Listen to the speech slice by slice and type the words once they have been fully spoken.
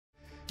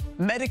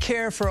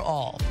Medicare for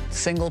all,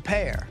 single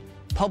payer,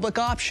 public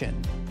option,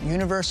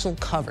 universal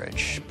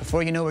coverage.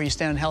 Before you know where you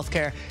stand on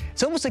healthcare,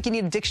 it's almost like you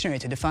need a dictionary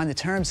to define the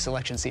terms this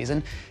election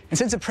season. And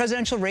since the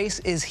presidential race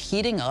is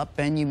heating up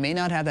and you may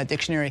not have that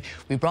dictionary,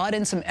 we brought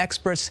in some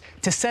experts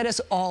to set us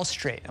all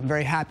straight. I'm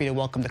very happy to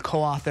welcome the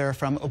co-author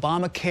from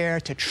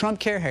Obamacare to Trump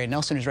Care, Harry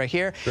Nelson, who's right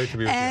here. Great to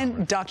be with you.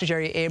 And Dr.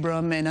 Jerry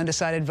Abram, an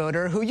undecided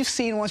voter who you've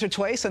seen once or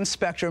twice on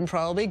Spectrum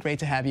probably. Great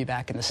to have you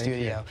back in the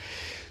studio.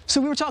 So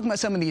we were talking about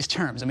some of these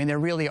terms. I mean, there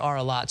really are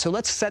a lot. So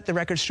let's set the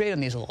record straight on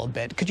these a little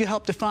bit. Could you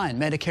help define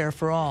Medicare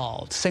for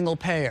all, single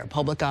payer,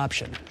 public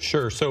option?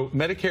 Sure. So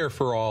Medicare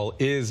for all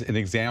is an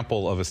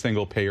example of a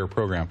single payer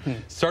program.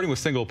 Starting with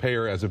single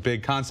payer as a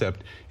big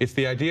concept, it's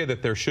the idea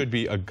that there should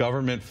be a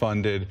government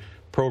funded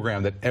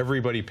program that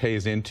everybody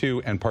pays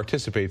into and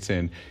participates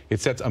in. It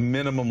sets a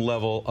minimum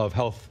level of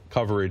health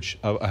coverage,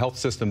 a health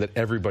system that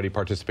everybody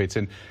participates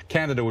in.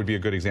 Canada would be a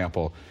good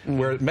example.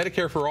 Where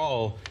Medicare for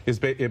all is,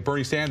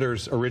 Bernie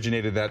Sanders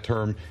originated that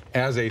term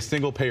as a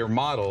single payer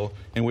model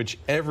in which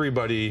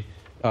everybody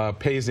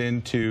pays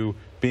into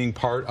being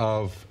part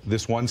of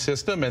this one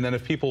system, and then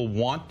if people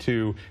want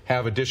to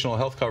have additional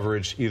health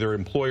coverage, either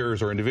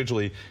employers or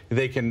individually,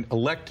 they can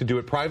elect to do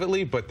it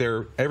privately, but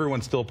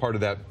everyone's still part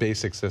of that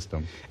basic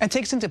system. And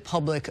takes into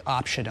public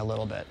option a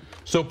little bit.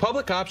 So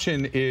public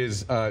option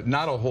is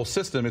not a whole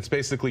system. It's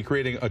basically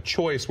creating a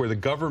choice where the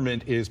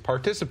government is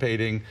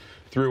participating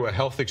through a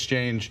health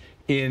exchange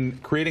in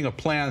creating a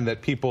plan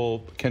that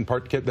people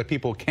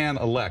can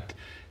elect.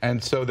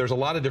 And so there's a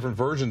lot of different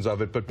versions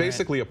of it, but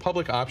basically a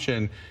public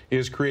option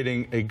is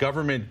creating a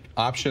government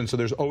option, so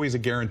there's always a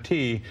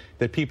guarantee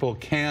that people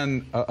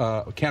can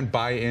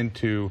buy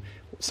into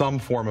some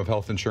form of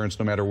health insurance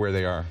no matter where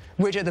they are.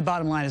 Which at the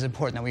bottom line is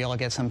important, that we all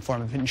get some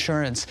form of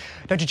insurance.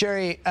 Dr.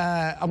 Jerry,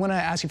 I want to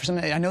ask you for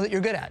something I know that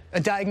you're good at,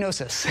 a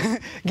diagnosis.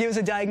 Give us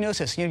a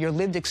diagnosis, you know, your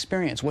lived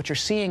experience, what you're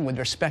seeing with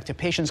respect to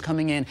patients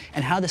coming in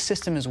and how the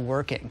system is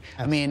working.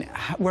 I mean,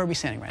 where are we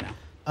standing right now?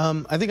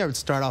 I think I would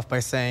start off by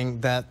saying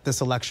that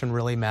this election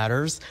really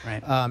matters.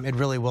 Right. It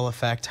really will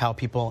affect how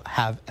people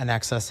have and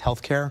access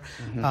health care.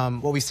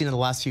 What we've seen in the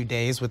last few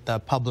days with the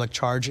public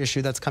charge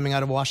issue that's coming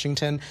out of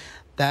Washington,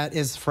 that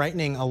is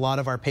frightening a lot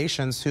of our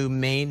patients who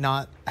may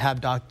not have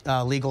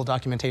legal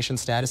documentation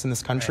status in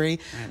this country.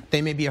 Right.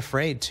 They may be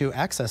afraid to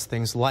access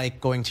things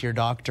like going to your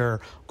doctor,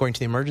 going to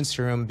the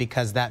emergency room,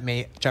 because that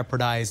may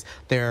jeopardize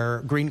their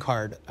green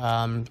card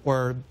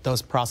or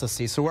those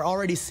processes. So we're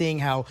already seeing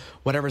how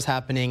whatever's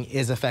happening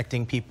is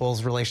affecting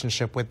people's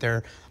relationship with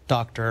their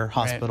doctor,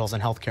 hospitals,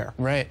 and healthcare.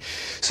 Right.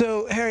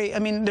 So, Harry, I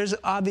mean, there's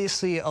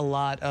obviously a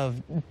lot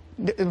of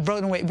we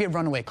have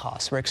runaway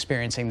costs. We're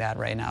experiencing that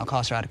right now.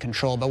 Costs are out of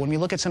control. But when we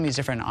look at some of these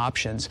different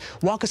options,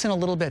 walk us in a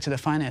little bit to the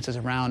finances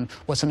around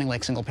what something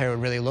like single payer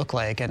would really look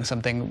like and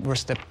something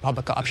versus the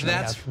public option.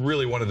 That's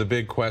really one of the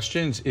big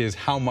questions, is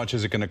how much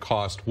is it going to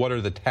cost? What are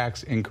the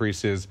tax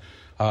increases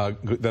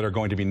that are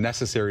going to be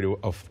necessary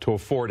to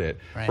afford it?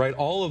 Right.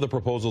 All of the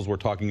proposals we're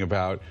talking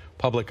about,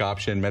 public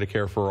option,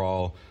 Medicare for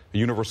all,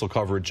 universal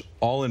coverage,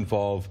 all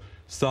involve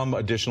some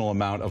additional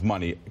amount of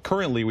money.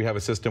 Currently, we have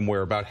a system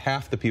where about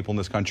half the people in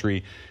this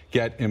country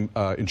get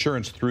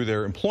insurance through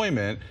their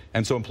employment,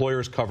 and so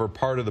employers cover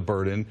part of the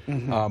burden.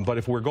 But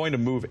if we're going to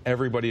move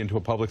everybody into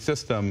a public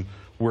system,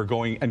 we're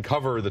going and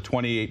cover the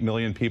 28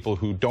 million people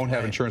who don't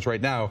have insurance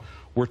right now,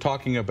 we're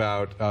talking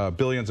about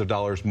billions of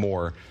dollars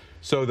more.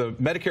 So the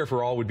Medicare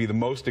for All would be the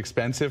most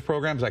expensive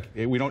programs. Like,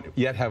 we don't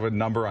yet have a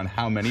number on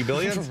how many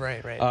billions.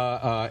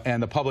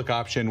 And the public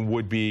option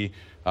would be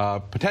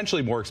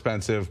potentially more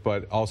expensive,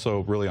 but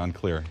also really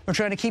unclear. We're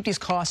trying to keep these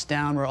costs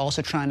down. We're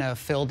also trying to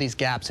fill these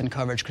gaps in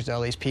coverage because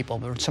all these people,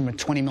 there's some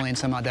 20 million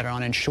some odd that are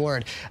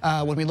uninsured.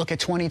 When we look at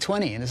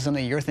 2020, and this is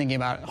something you're thinking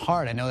about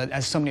hard, I know that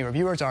as so many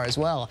reviewers are as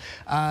well,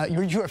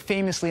 you are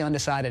famously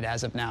undecided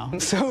as of now.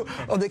 So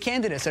of the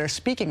candidates that are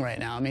speaking right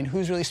now, I mean,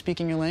 who's really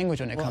speaking your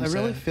language when it comes to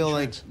I really feel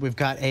insurance? like we've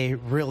got a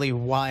really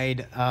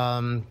wide,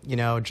 you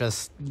know,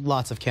 just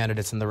lots of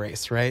candidates in the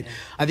race, right?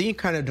 I think you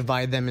kind of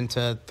divide them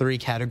into three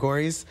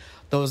categories.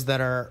 Those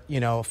that are, you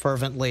know,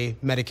 fervently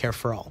Medicare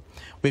for all.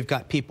 We've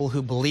got people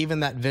who believe in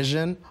that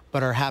vision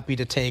but are happy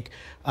to take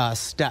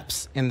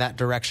steps in that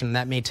direction.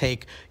 That may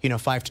take, you know,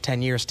 5 to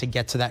 10 years to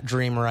get to that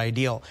dream or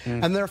ideal.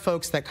 And there are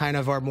folks that kind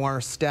of are more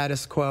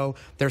status quo.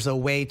 There's a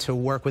way to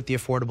work with the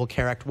Affordable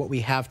Care Act, what we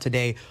have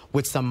today,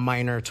 with some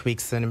minor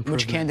tweaks and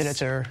improvements. Which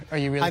candidates are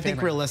you really I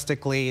think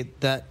realistically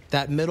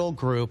that middle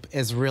group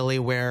is really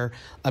where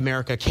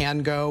America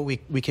can go.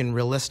 We can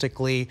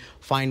realistically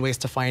find ways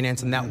to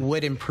finance, and that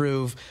would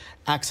improve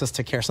access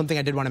to care. Something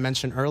I did want to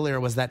mention earlier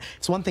was that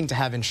it's one thing to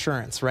have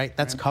insurance, right?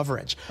 That's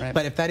coverage.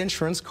 But if that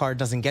insurance card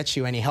doesn't get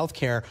you any health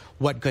care,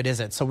 what good is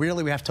it? So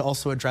really we have to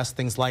also address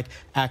things like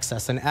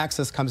access. And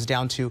access comes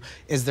down to,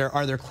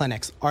 are there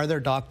clinics? Are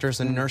there doctors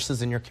and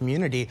nurses in your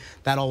community?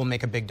 That all will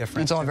make a big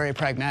difference. It's all very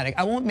pragmatic.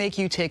 I won't make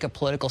you take a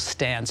political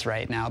stance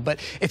right now, but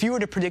if you were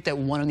to predict that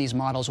one of these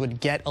models would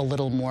get a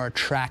little more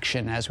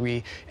traction as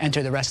we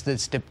enter the rest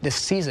of this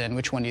season,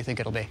 which one do you think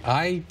it'll be?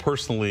 I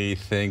personally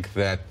think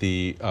that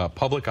the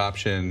public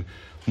option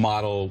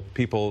model,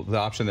 the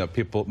option that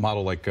people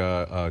model like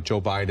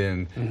Joe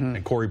Biden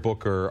and Cory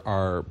Booker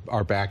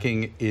are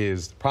backing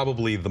is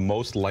probably the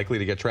most likely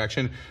to get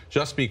traction,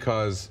 just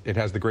because it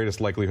has the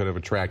greatest likelihood of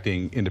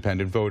attracting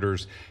independent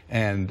voters.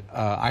 And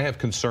I have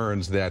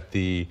concerns that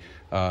the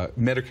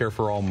Medicare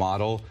for All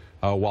model,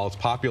 while it's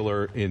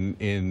popular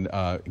in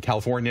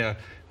California,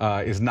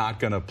 is not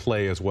going to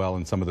play as well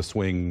in some of the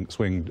swing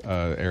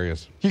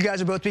areas. You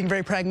guys are both being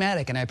very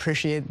pragmatic, and I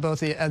appreciate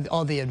both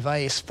all the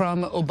advice.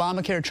 From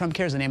Obamacare to Trump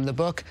Care is the name of the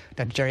book.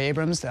 Dr. Jerry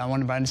Abrams,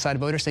 one of our Undecided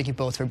Voters, thank you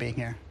both for being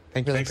here.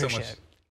 Thank you. Thanks so much.